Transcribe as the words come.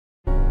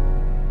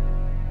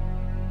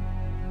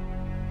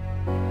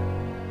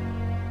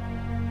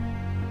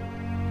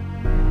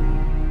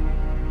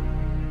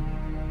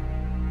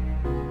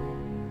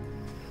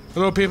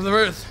Hello, people of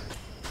Earth.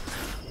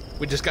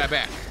 We just got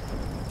back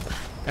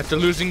after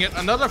losing yet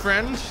another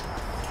friend.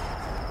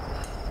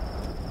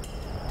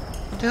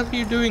 What the hell are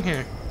you doing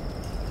here?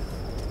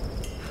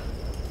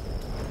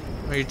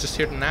 Are you just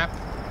here to nap?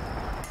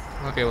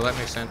 Okay, well that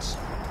makes sense.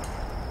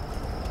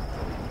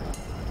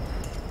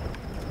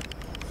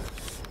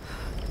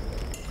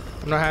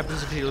 What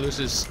happens if he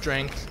loses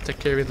strength to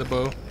carry the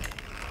bow?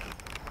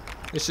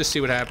 Let's just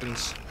see what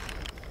happens.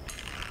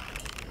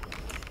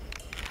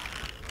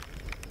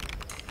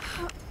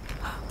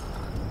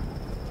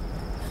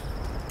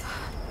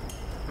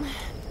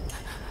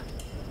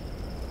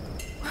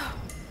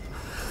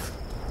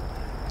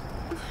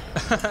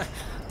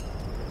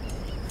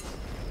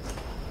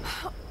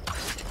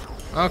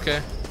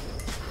 Okay.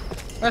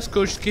 That's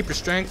cool, just keep your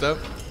strength up.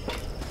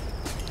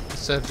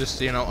 Instead of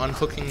just, you know,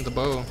 unhooking the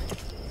bow.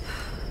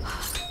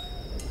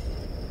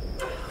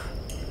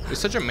 He's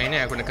such a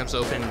maniac when it comes to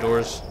opening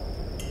doors.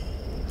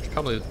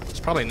 It's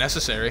probably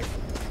necessary.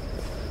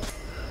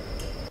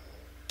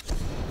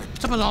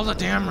 What's up with all the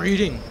damn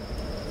reading?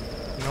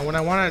 You know, when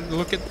I want to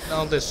look at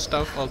all this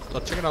stuff,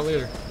 I'll check it out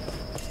later.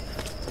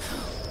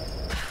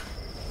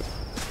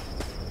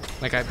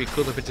 Like, I'd be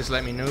cool if it just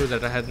let me know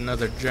that I had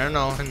another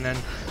journal, and then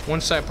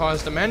once I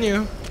pause the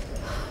menu,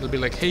 it'll be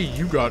like, hey,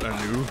 you got a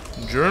new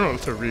journal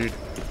to read.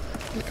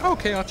 Like,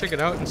 okay, I'll check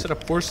it out, instead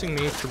of forcing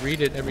me to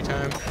read it every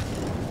time.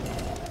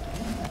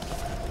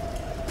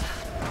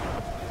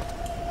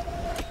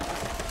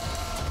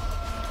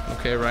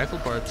 Okay, rifle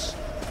parts.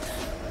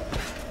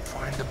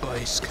 Find the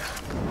bike.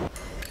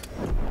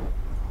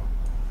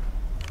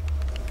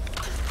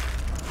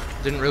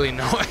 Didn't really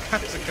know I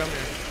had to come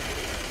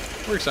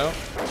here. Works out.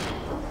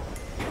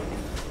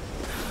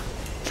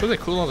 It's really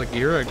cool all the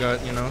gear I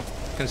got, you know,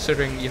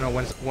 considering, you know,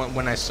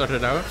 when I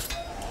started out,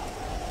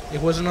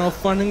 it wasn't all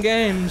fun and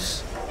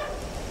games.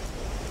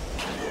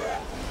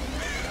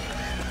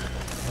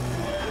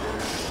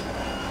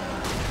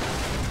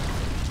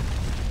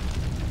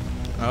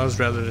 That was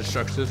rather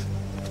destructive.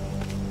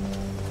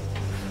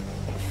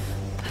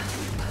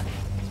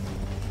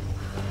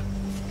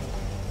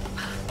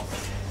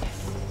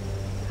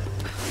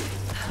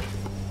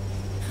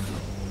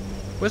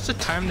 What's the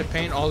time to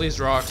paint all these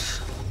rocks?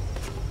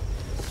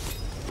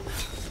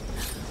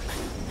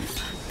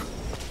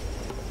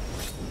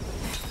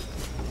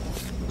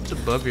 What's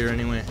above here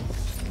anyway?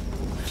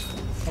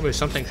 Probably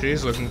something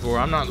she's looking for.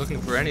 I'm not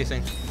looking for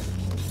anything.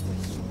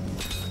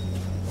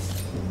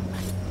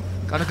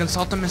 Gotta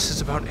consult the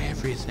missus about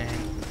everything.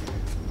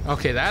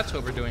 Okay, that's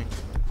what we're doing.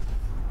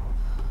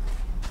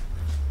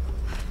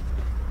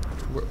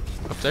 We're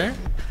up there?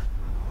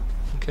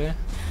 Okay.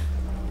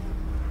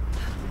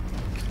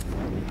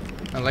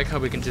 I like how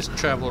we can just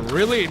travel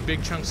really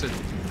big chunks of,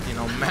 you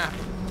know, map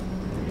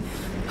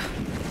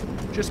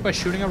just by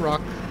shooting a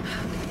rock.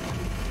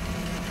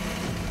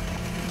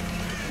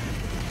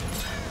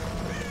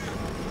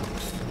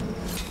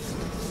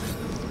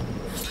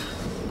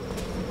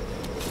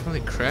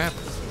 Holy crap.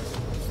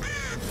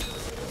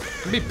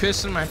 I'd be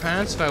pissing my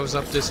pants if I was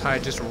up this high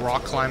just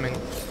rock climbing.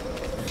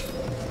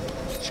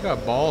 She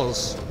got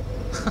balls.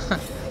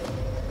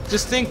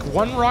 Just think,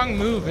 one wrong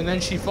move and then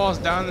she falls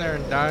down there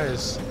and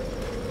dies.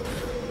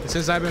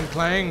 Since I've been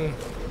playing,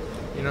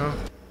 you know,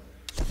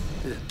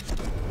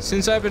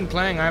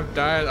 I've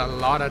died a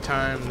lot of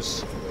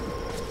times.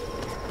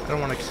 I don't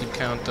want to keep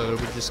count though,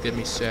 it would just get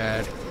me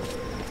sad.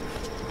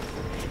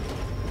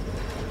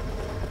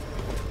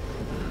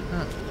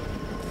 Huh.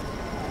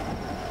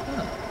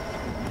 Huh.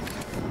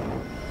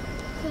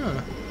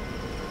 Huh.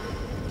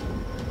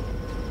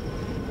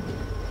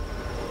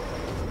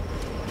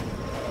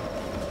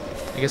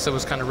 I guess that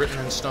was kind of written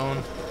in stone.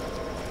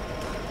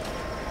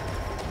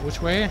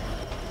 Which way?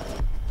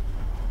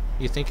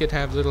 You think it'd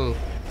have little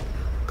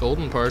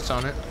golden parts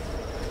on it?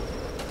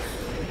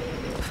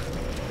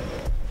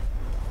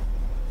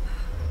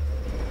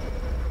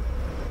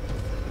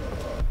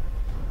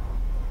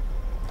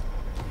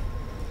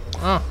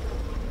 Oh.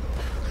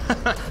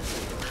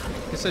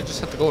 Guess I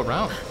just have to go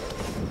around.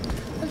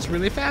 That's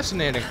really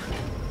fascinating.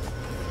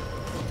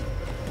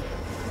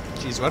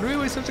 Jeez, why do we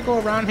always have to go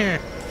around here?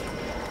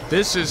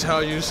 This is how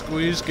you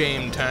squeeze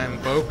game time,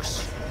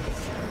 folks.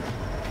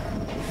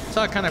 That's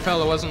how I kind of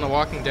felt it was in The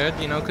Walking Dead,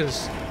 you know,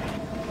 because,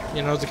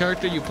 you know, the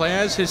character you play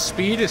as, his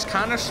speed is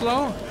kind of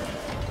slow.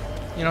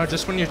 You know,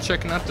 just when you're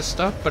checking out the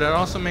stuff, but it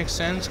also makes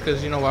sense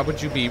because, you know, why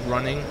would you be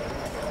running?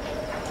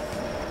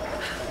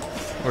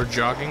 Or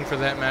jogging for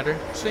that matter.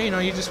 So, you know,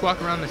 you just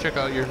walk around and check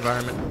out your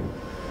environment.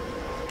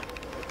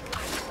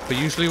 But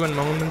usually when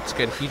moments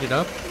get heated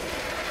up,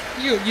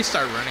 you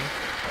start running.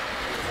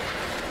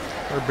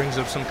 Or it brings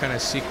up some kind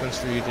of sequence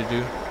for you to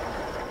do.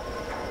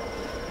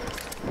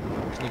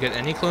 Can you get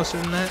any closer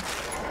than that?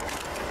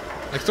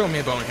 Like, throw me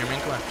a bone here, man.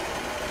 Come on.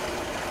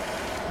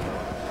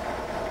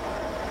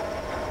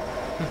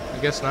 I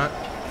guess not.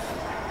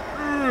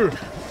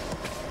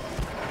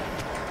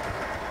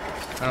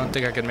 I don't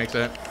think I can make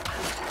that.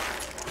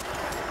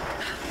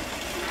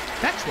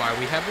 That's why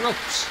we have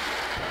ropes.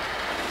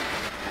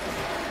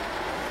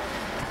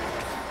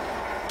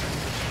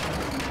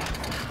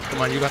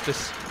 Come on, you got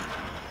this.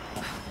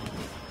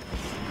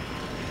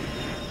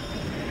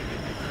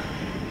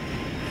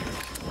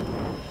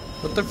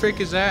 What the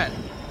frick is that?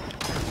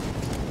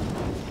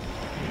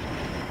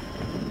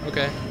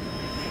 Okay.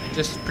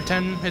 Just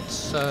pretend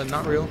it's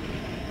not real.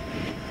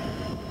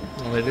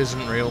 Well, it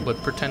isn't real, but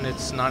pretend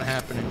it's not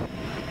happening.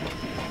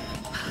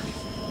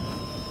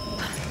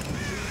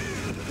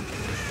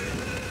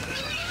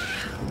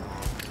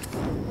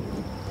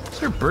 Is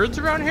there birds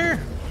around here?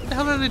 What the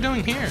hell are they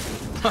doing here?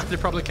 They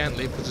probably can't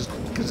leave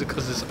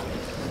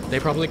they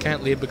probably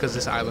can't leave because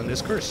this island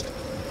is cursed.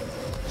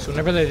 So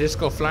whenever they just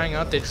go flying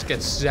out, they just get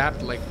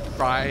zapped like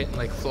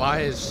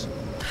flies.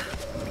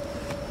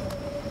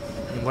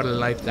 And what a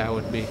life that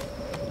would be.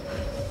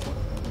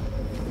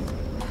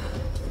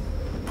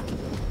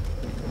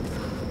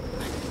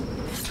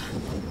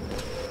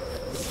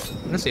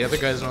 Unless the other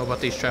guys know about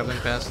these traveling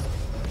past.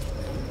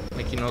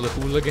 Like, you know, the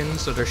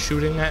hooligans that are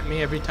shooting at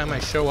me every time I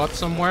show up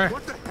somewhere.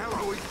 What the hell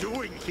are we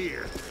doing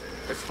here?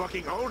 It's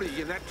fucking Oni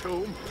in that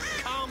tomb.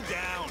 Calm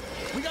down.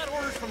 We got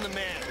orders from the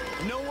man.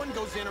 No one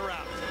goes in or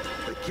out.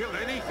 They kill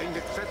anything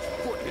that sets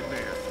foot in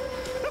there.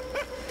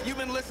 You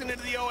been listening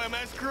to the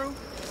OMS crew?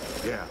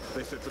 Yeah,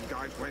 they said some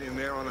guys went in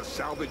there on a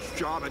salvage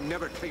job and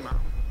never came out.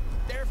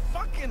 They're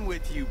fucking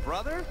with you,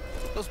 brother.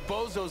 Those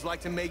bozos like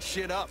to make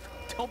shit up.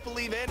 Don't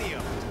believe any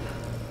of them.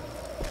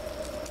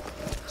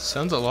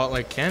 Sounds a lot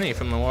like Kenny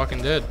from The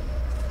Walking Dead.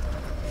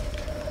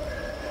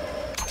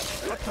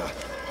 What the?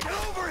 Get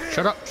over here!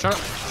 Shut up, shut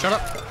up, shut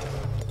up!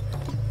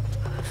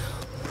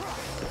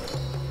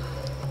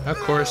 Of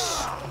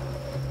course.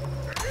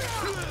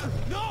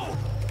 No!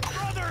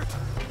 Brother!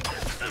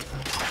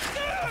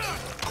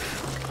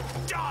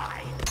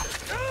 Die!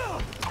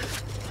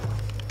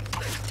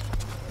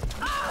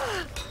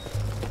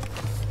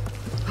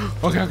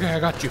 Okay, I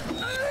got you.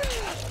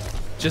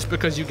 Just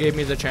because you gave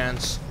me the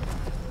chance.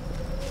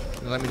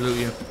 Let me loot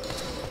you.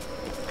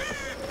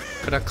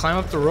 Could I climb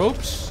up the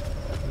ropes?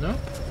 No?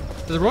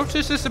 Did the ropes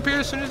just disappear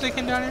as soon as they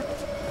came down here?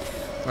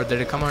 Or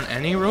did it come on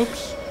any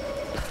ropes?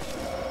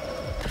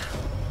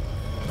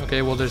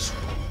 Okay, well there's...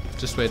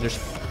 Just wait, there's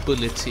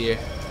bullets here.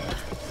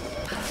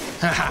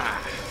 Haha!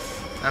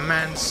 A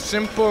man's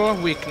simple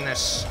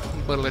weakness.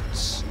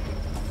 Bullets.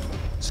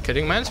 Just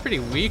kidding, man's pretty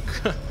weak.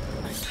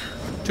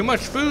 Too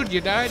much food,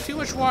 you die. Too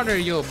much water,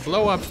 you'll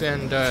blow up.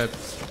 And,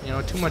 you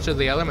know, too much of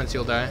the elements,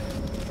 you'll die.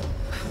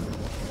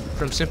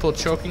 From simple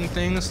choking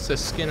things to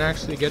skin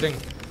actually getting,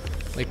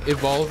 like,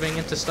 evolving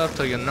into stuff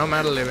till you're no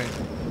matter living.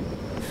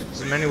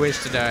 There's many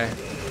ways to die.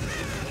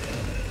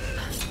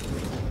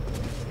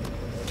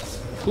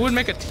 Who would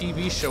make a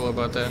TV show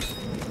about that?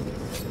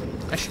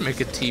 I should make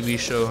a TV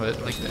show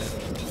like that.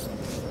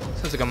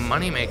 Sounds like a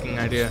money-making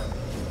idea.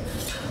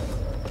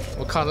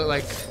 We'll call it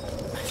like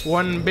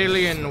 1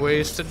 billion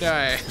ways to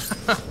die.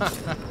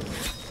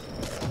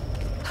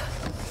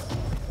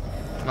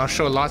 And I'll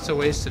show lots of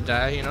ways to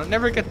die, you know,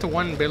 never get to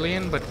 1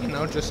 billion, but, you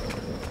know, just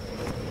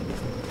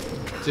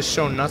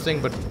show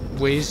nothing but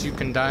ways you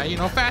can die, you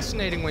know,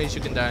 fascinating ways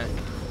you can die.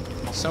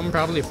 Some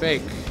probably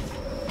fake.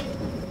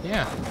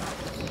 Yeah,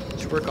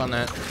 let's work on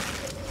that.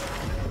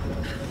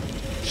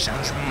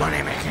 Sounds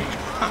money making.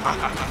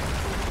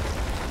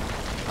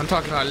 I'm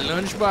talking about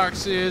lunch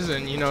boxes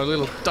and, you know,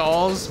 little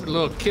dolls for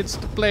little kids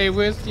to play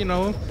with, you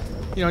know,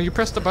 you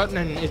press the button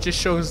and it just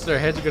shows their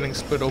heads getting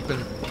split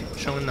open,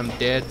 showing them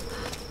dead.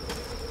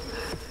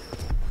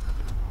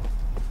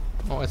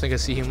 Oh, I think I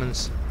see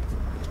humans.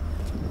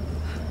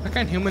 Why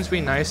can't humans be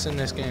nice in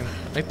this game?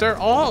 Like, they're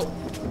all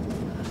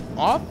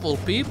awful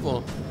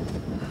people.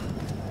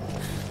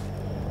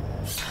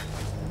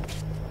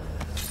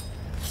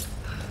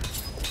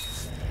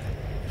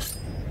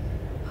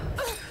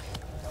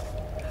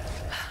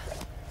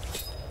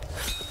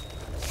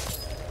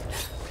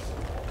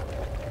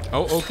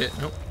 Oh, okay.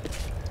 No.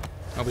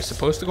 Are we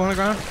supposed to go on the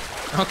ground?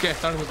 Okay, I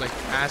thought it was like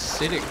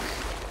acidic.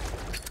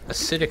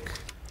 Acidic.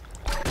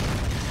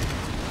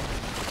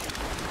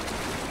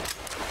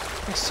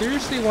 I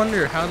seriously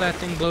wonder how that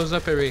thing blows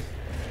up every...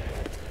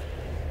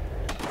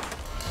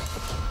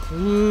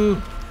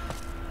 Ooh.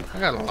 I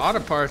got a lot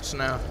of parts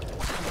now.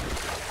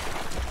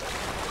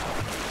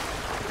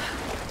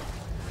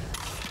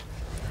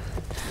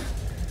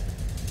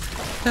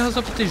 What the hell's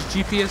up with these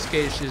GPS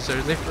gauges?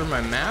 Are they for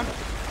my map?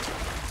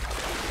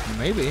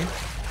 Maybe.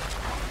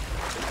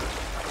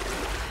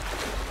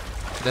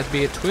 That'd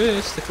be a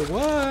twist if it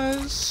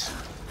was.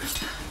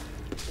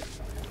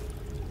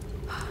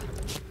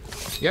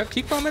 Yep,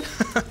 keep coming.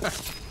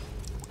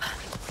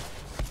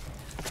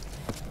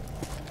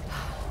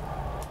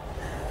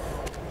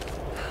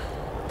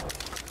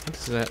 What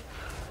is that?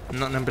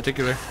 Nothing in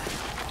particular.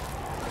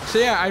 So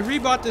yeah, I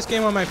rebought this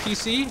game on my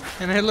PC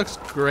and it looks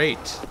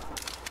great.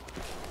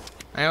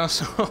 I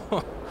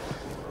also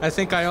I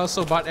think I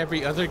also bought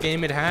every other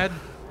game it had,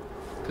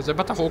 because I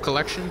bought the whole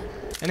collection,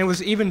 and it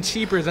was even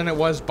cheaper than it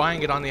was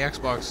buying it on the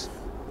Xbox.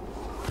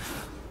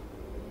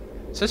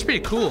 So that's pretty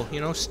cool, you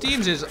know.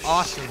 Steam's is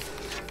awesome.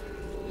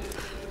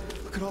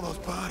 Look at all those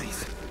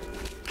bodies.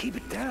 Keep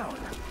it down.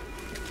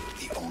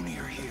 The Oni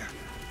are here.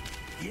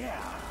 Yeah,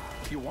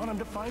 You want him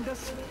to find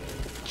us?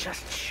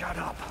 Just shut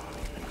up.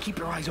 And keep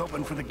your eyes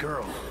open for the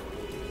girl.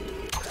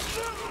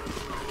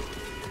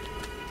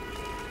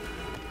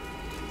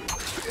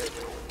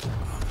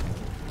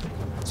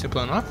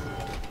 Simple enough.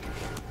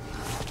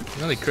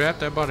 Holy crap,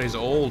 that body's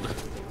old.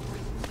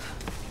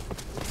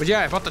 But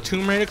yeah, I bought the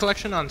Tomb Raider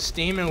collection on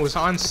Steam and it was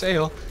on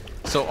sale.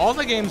 So all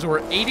the games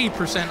were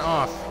 80%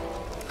 off.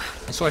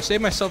 And so I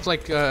saved myself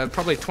like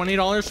probably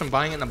 $20 from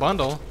buying it in a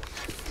bundle.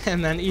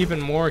 And then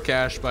even more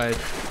cash by,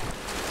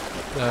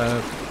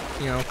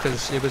 you know,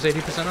 because it was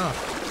 80%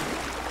 off.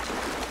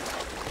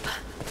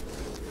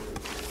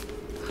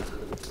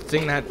 The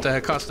thing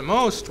that cost the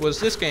most was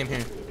this game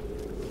here.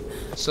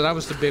 So that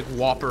was the big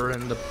whopper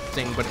and the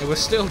thing, but it was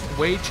still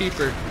way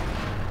cheaper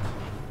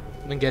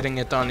than getting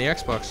it on the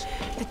Xbox.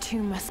 The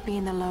tomb must be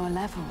in the lower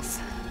levels.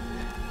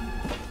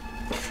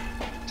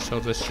 So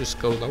let's just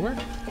go lower.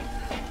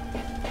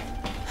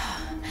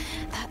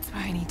 That's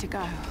where I need to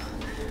go.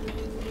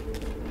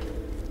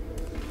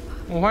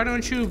 Well, why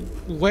don't you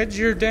wedge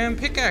your damn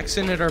pickaxe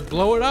in it or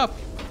blow it up?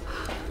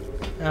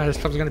 There's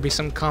probably going to be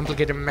some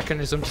complicated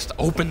mechanism just to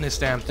open this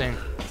damn thing.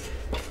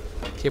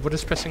 Okay, what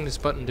does pressing this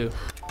button do?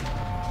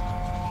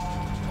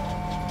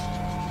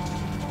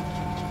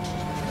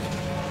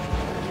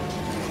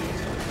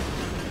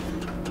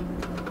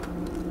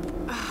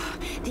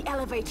 The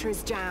elevator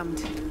is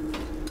jammed.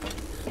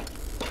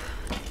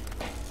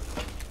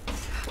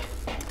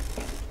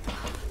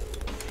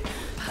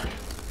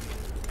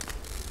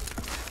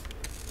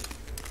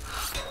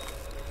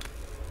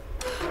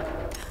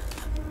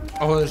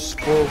 Oh, there's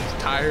 4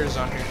 tires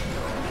on here.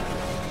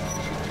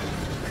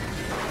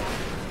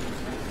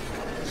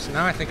 So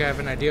now I think I have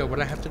an idea what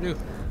I have to do.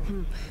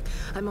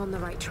 I'm on the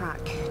right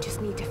track.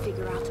 Just need to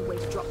figure out a way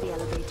to drop the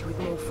elevator with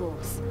more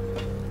force.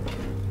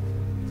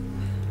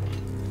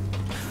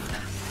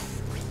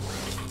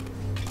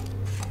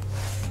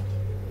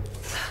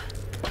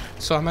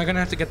 So am I gonna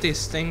have to get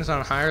these things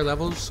on higher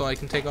levels so I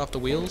can take off the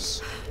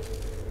wheels?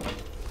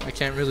 I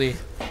can't really.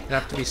 It'd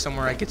have to be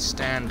somewhere I could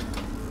stand.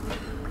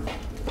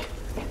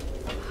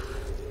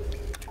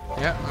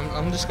 Yeah,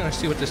 I'm just gonna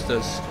see what this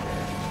does.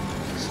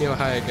 See how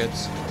high it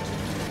gets.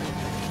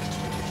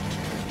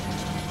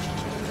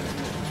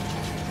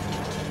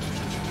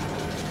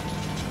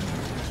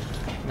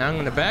 Now I'm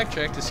gonna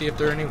backtrack to see if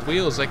there are any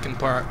wheels I can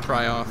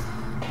pry off.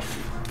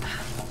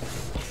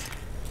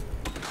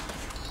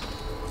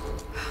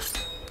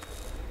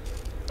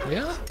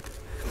 Yeah?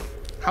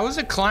 How is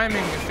it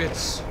climbing if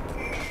it's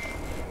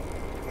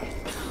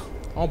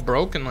all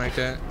broken like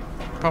that?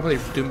 Probably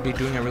be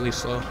doing it really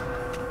slow.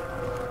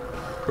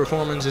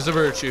 Performance is a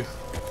virtue.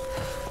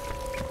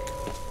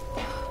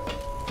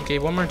 Okay,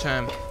 one more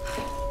time.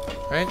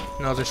 Right?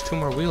 No, there's 2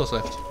 more wheels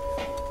left.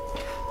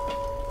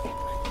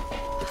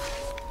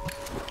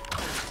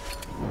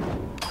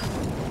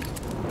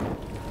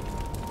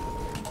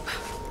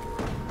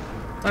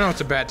 I know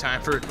it's a bad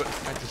time for it, but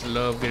I just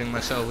love getting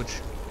my salvage.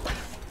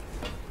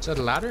 Is that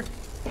a ladder?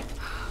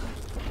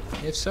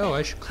 If so,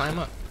 I should climb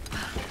up.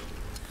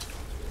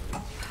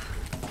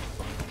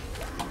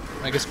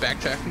 I guess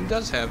backtracking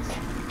does have...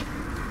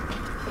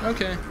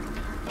 Okay.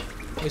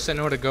 At least I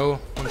know where to go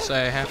once I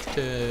have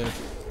to...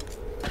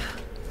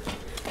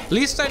 At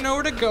least I know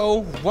where to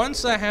go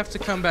once I have to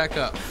come back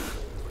up.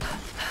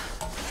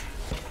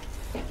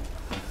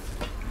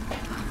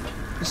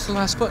 It's the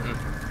last button.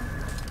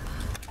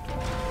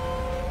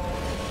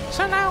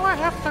 So now I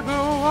have to go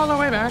all the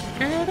way back.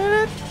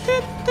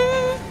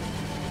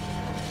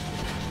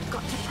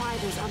 Got to pry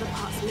those other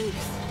parts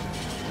loose.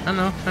 I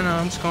know,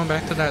 I'm just going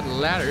back to that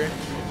ladder.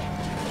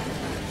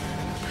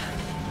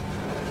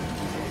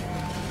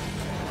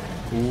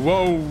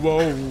 Whoa,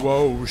 whoa,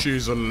 whoa,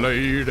 she's a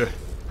lady.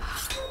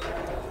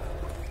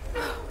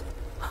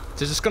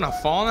 Is this gonna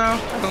fall now?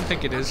 I don't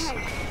think it is.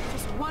 Okay,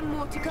 just one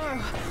more to go.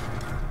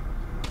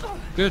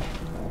 Good.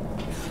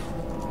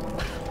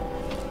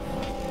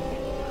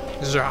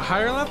 Is there a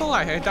higher level?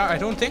 I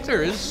don't think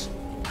there is.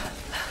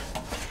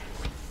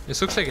 This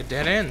looks like a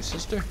dead end,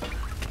 sister.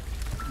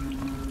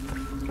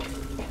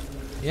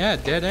 Yeah,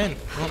 dead end.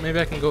 Well, maybe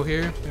I can go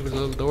here. Maybe the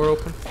little door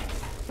open.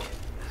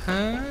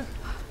 Huh?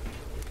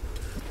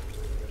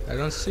 I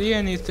don't see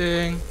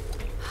anything.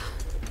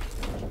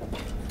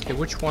 Okay,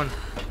 which one?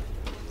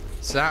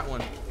 It's that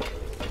one.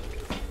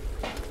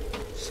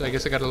 So I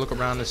guess I gotta look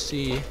around to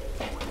see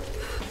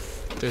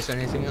if there's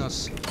anything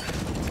else.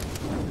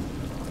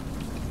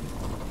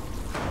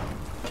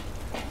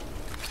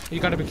 You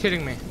gotta be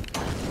kidding me.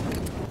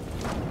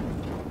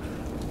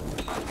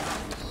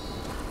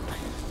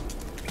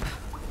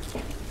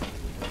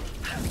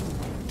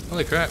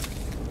 Holy crap.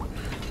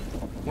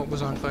 What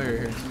was on fire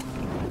here?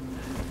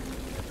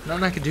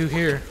 Nothing I could do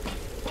here.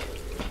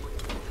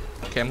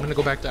 Okay, I'm gonna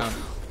go back down.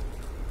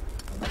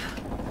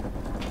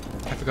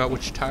 I forgot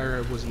which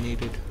tire was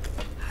needed.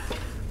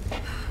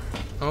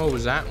 Oh, it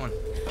was that one.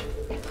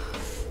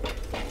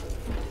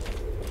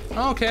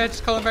 Oh, okay, I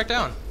just call it back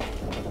down.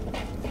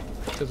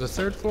 To the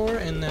 3rd floor,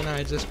 and then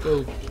I just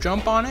go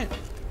jump on it.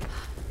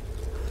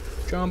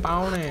 Jump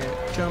on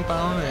it. Jump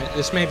on it.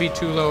 This may be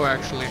too low,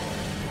 actually.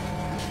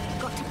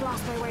 Got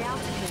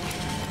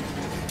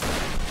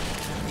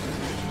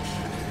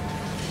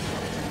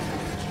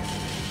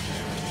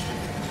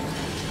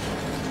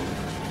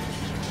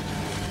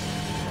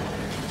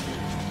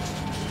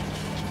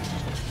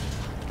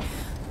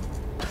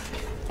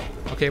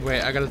Okay,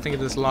 wait, I gotta think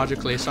of this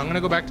logically. So I'm gonna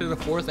go back to the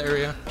 4th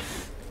area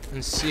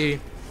and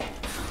see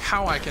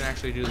how I can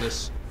actually do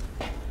this.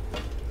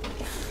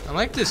 I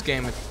like this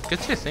game, it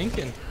gets you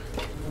thinking.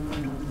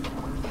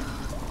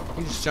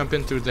 You just jump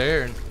in through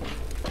there and...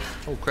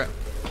 oh crap.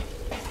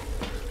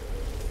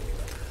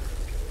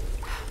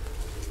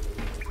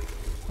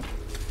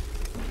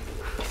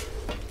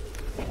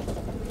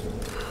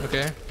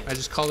 Okay, I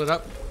just called it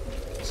up.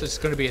 So it's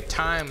gonna be a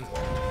time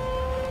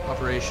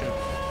operation.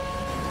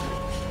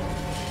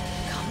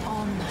 Come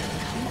on.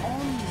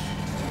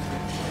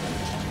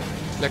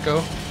 Let go.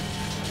 Got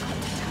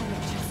to time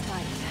it just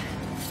right.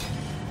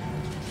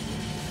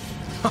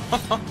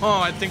 Oh,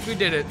 I think we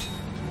did it.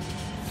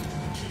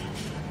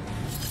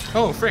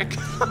 Oh, frick.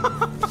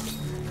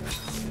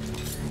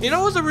 You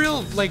know what was a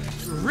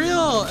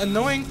real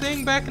annoying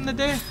thing back in the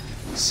day?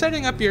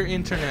 Setting up your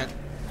internet.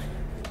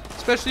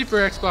 Especially for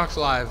Xbox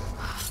Live.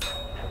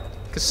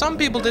 Because some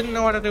people didn't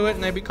know how to do it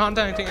and they'd be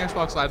contacting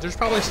Xbox Live. There's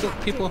probably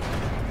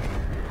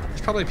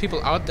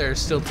people out there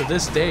still to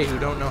this day who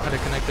don't know how to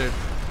connect their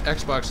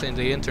Xbox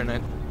into the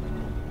internet.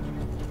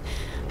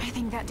 I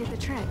think that did the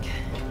trick.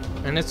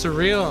 And it's a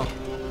real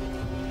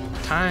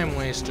time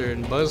waster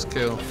and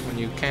buzzkill when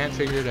you can't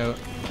figure it out.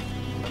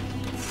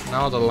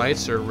 Now the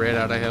lights are red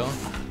out of hell.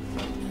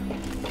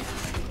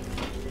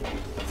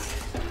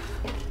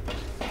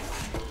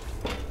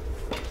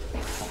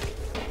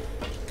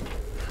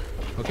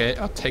 Okay,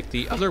 I'll take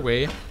the other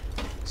way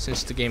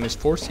since the game is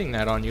forcing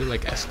that on you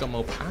like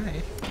Eskimo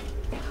pie.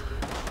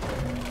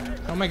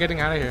 How am I getting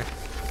out of here?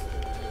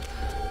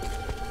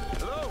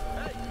 Hello?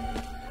 Hey.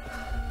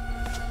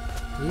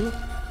 Ooh.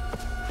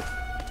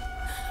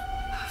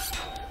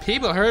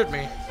 People hurt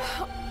me.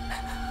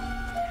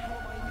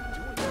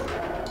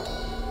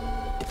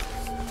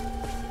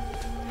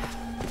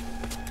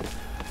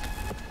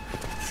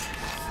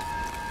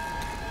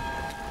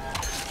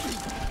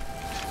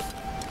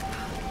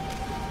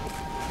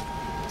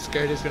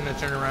 Scared he's gonna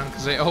turn around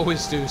because they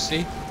always do,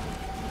 see?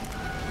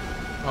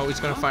 Oh, he's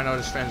gonna find out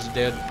his friend's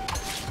dead.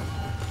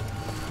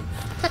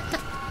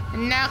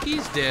 And now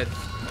he's dead.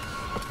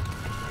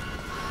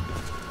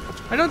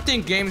 I don't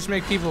think games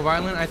make people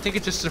violent. I think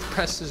it just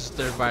suppresses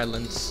their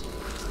violence.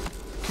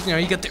 You know,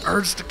 you get the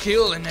urge to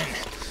kill and then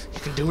you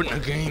can do it in a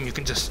game. You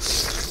can just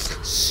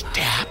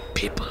stab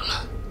people.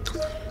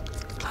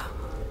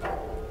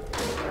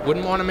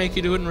 Wouldn't want to make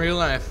you do it in real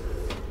life.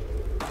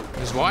 I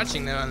was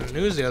watching that on the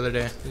news the other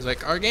day. He's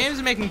like, are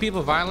games making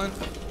people violent?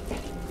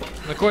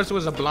 And of course it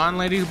was a blonde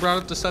lady who brought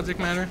up the subject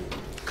matter.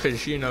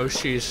 Because, you know,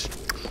 she's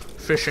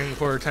fishing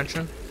for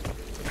attention.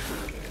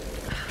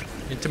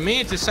 And to me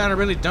it just sounded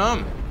really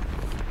dumb.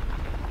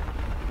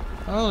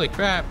 Holy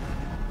crap.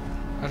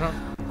 I don't...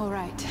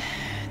 Alright,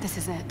 this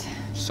is it.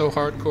 So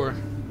hardcore.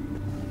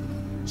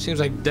 Seems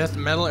like death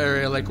metal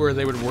area, like where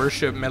they would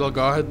worship metal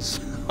gods.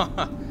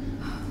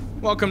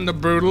 Welcome to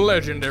Brutal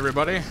Legend,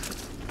 everybody.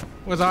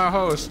 With our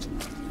host,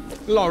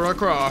 Lara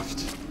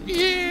Croft.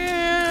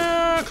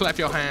 Yeah! Clap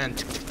your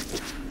hand.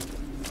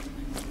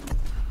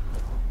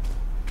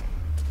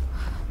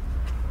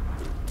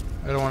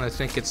 I don't want to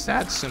think it's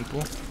that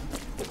simple.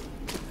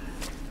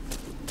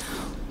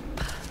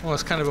 Well,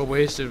 it's kind of a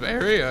waste of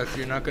area if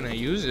you're not going to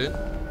use it.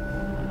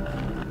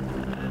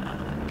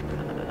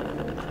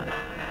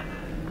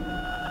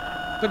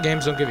 But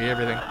games don't give you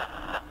everything.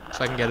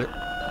 So I can get it.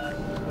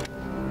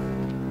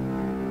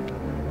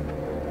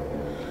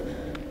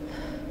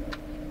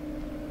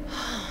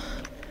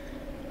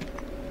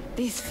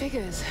 These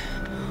figures.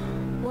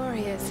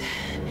 Warriors.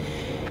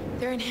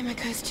 They're in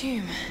Himiko's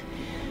tomb.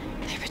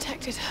 They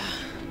protected her.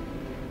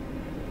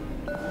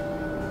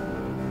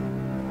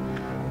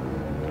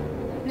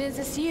 And is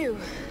this you?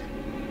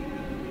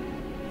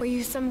 Were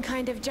you some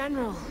kind of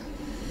general?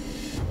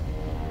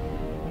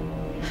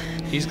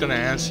 He's gonna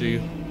answer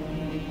you.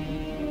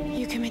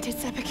 You committed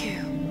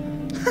seppuku.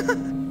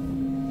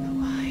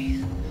 Why?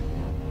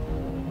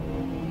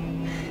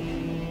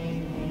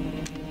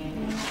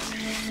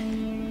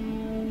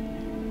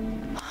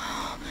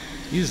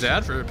 Use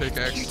that for a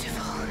pickaxe.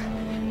 Beautiful.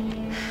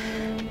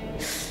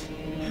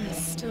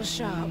 Still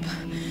sharp.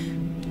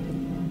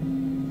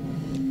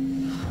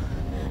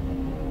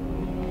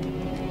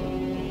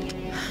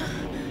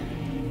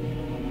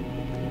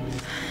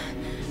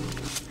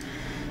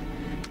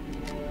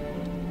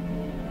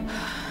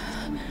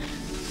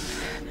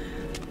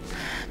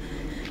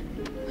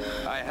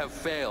 I have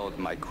failed,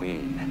 my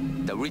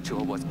queen. The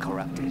ritual was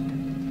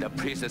corrupted. The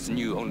priestess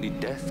knew only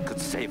death could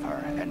save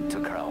her and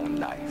took her own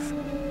life.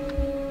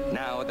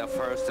 Now the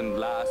first and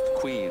last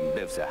queen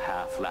lives a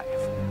half-life,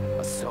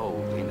 a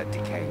soul in a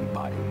decaying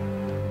body.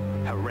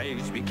 Her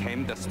rage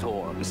became the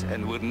storms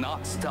and will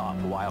not stop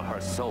while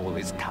her soul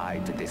is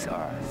tied to this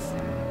earth.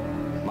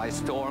 My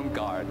storm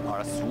guard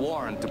are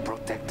sworn to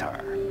protect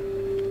her.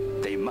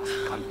 They must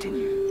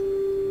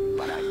continue,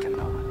 but I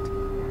cannot.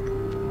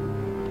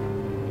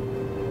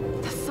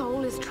 The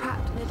soul is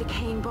trapped in a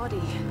decaying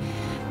body.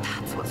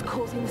 That's what's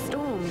causing the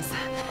storms.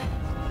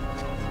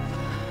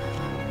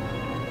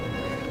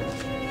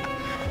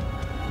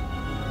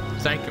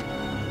 Thank him.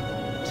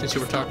 since you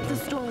were talking. The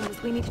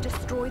storms. We need to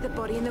destroy the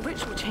body in the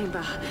ritual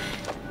chamber. How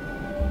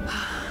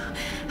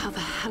the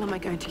hell am I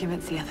going to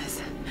convince the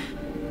others?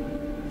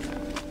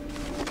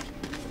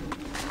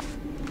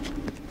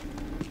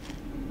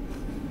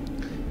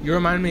 You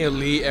remind me of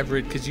Lee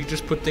Everett because you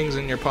just put things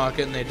in your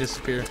pocket and they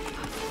disappear.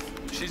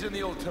 She's in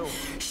the old tomb.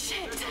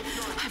 Shit!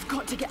 I've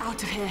got to get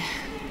out of here.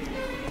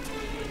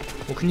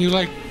 Well, can you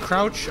like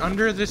crouch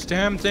under this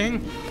damn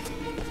thing?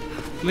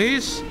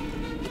 Please?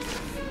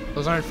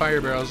 Those aren't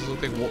fire barrels, those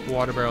look like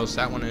water barrels.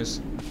 That one is.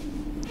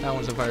 That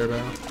one's a fire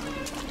barrel.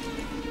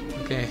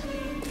 Okay.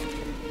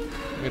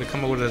 I'm gonna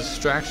come up with a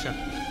distraction.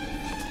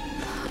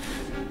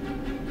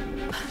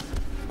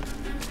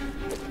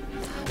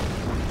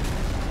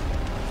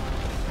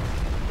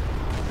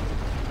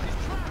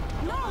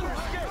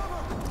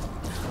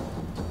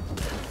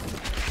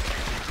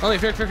 Holy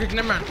frick,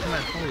 never mind,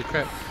 holy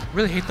crap. I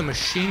really hate the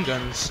machine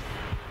guns.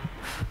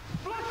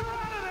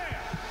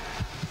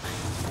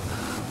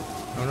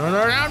 No!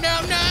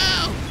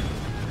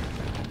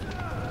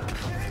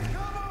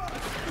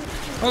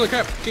 Holy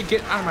crap,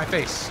 get out of my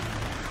face.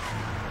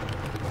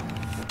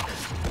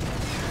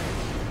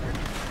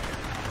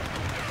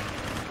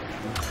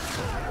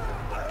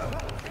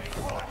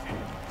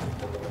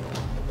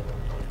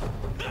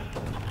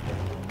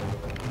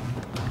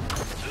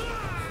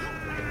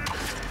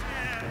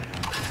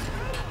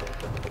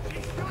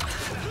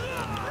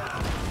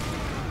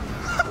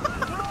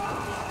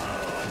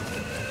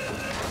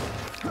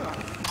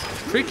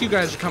 Freak, you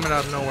guys are coming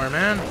out of nowhere,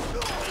 man.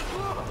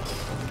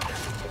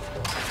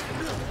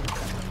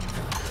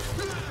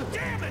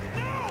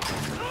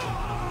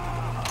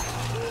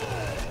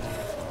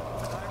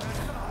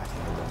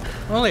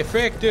 Holy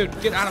frick, dude,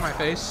 get out of my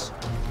face.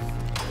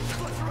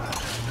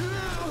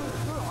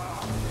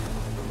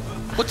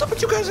 What's up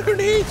with you guys with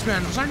grenades,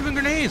 man? Those aren't even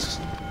grenades.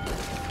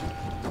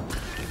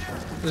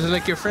 Is it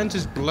like your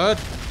friend's blood?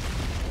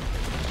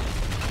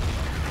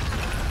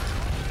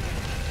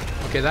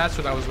 Okay, that's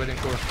what I was waiting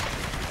for.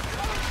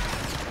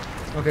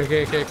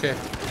 Okay.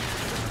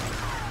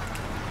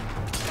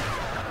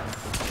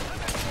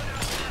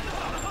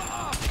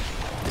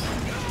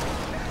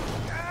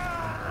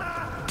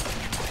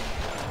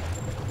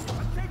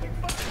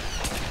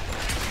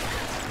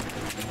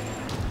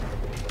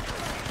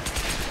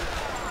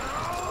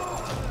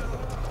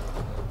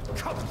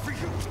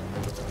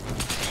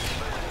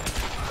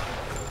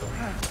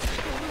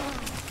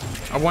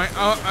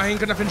 I ain't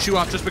gonna finish you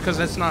off just because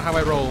that's not how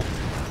I roll.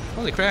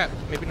 Holy crap,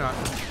 maybe not.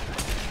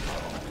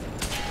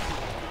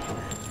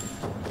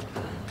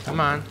 Come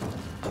on.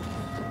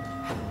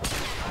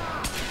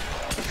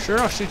 Sure,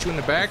 I'll shoot you in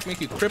the back, make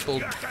you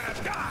crippled.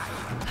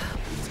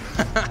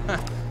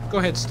 Go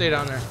ahead, stay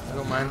down there. I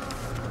don't mind.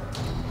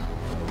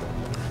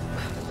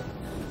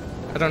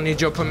 I don't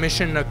need your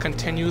permission to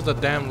continue the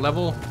damn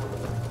level.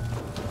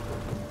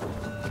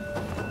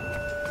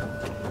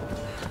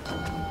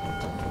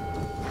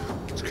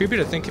 It's creepy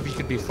to think if he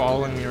could be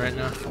following me right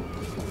now.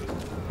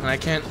 And I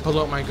can't pull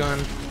out my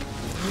gun.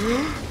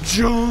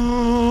 Jump!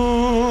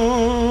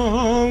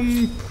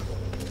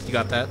 You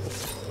got that?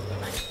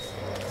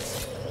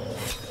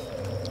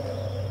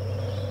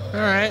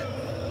 Alright.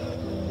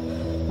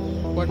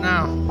 What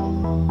now?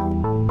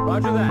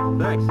 Roger that.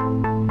 Thanks.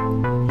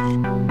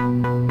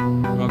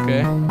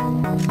 Okay.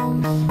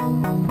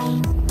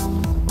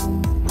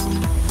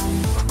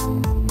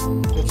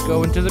 Let's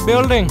go into the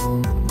building.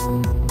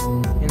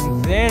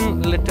 And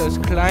then let us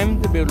climb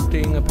the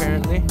building,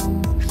 apparently.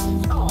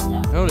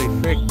 Holy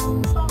frick.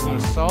 An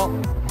assault?